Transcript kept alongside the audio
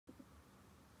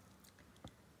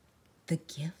The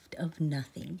Gift of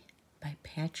Nothing by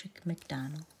Patrick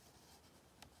McDonnell.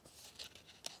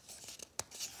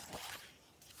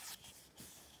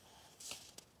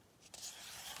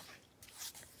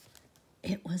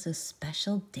 It was a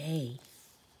special day,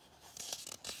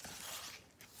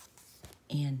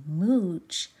 and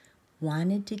Mooch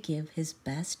wanted to give his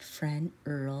best friend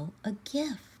Earl a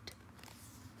gift.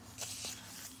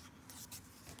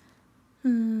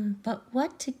 But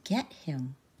what to get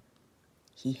him?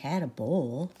 He had a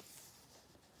bowl.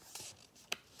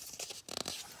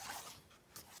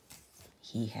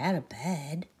 He had a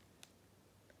bed.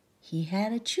 He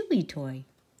had a chewy toy.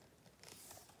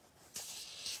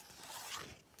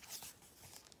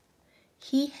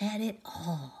 He had it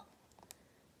all.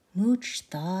 Mooch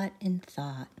thought and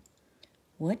thought.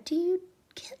 What do you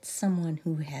get someone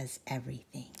who has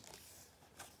everything?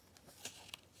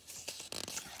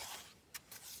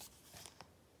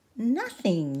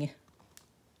 Nothing.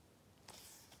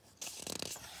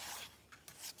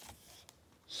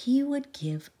 He would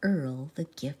give Earl the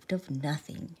gift of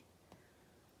nothing.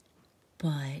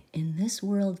 But in this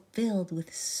world filled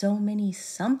with so many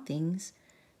somethings,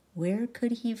 where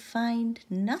could he find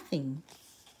nothing?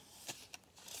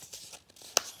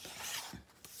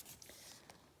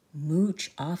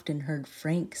 Mooch often heard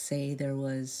Frank say there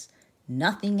was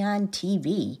nothing on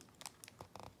TV.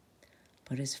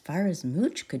 But as far as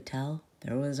Mooch could tell,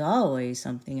 there was always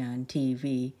something on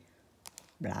TV.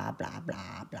 Blah, blah,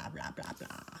 blah, blah, blah, blah,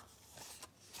 blah.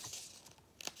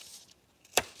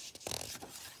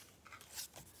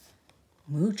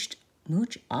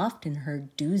 Mooch often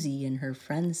heard Doozy and her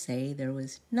friends say there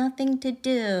was nothing to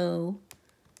do.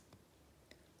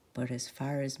 But as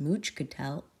far as Mooch could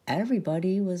tell,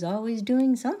 everybody was always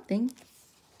doing something.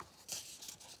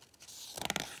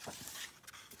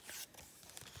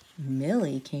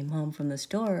 Millie came home from the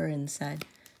store and said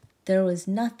there was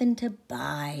nothing to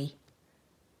buy.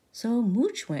 So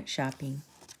Mooch went shopping.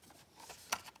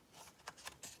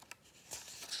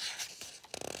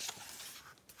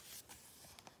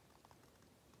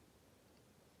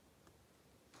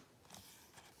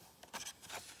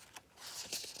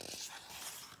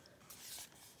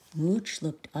 Mooch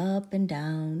looked up and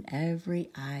down every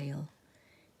aisle.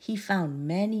 He found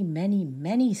many, many,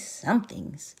 many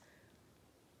somethings.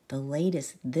 The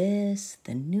latest this,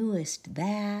 the newest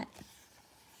that.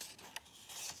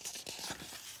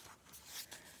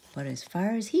 But as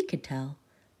far as he could tell,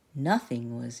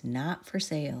 nothing was not for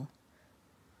sale.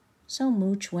 So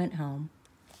Mooch went home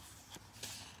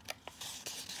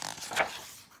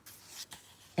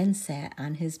and sat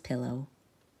on his pillow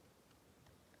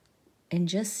and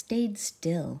just stayed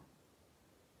still,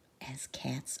 as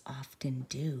cats often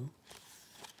do.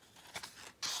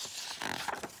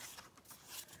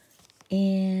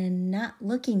 And not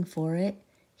looking for it,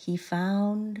 he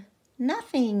found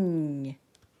nothing.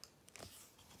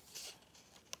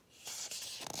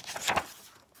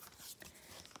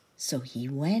 So he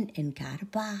went and got a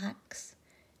box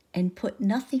and put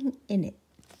nothing in it.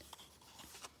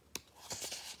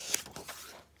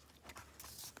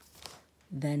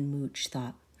 Then Mooch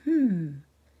thought,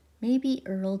 maybe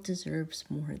Earl deserves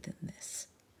more than this.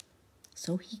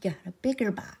 So he got a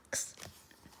bigger box.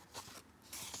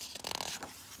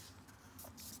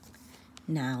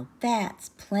 Now that's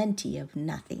plenty of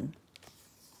nothing.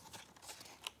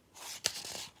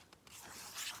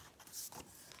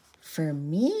 For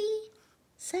me?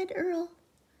 Said Earl.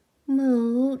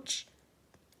 Mooch,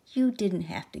 you didn't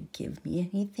have to give me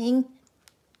anything.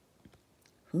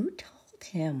 Who told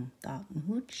him? Thought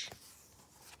Mooch.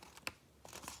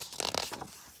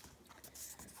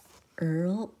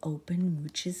 Earl opened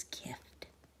Mooch's gift.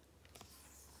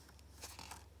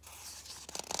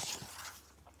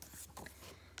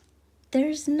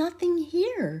 There's nothing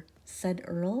here, said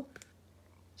Earl.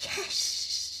 Yes,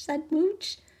 said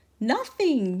Mooch,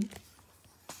 nothing.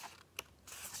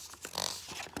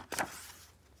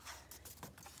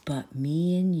 But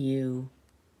me and you.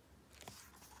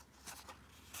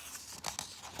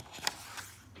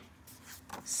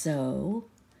 So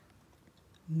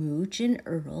Mooch and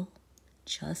Earl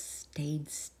just stayed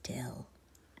still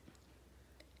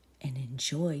and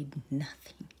enjoyed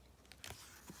nothing.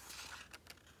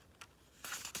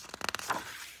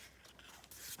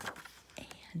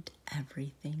 And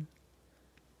everything.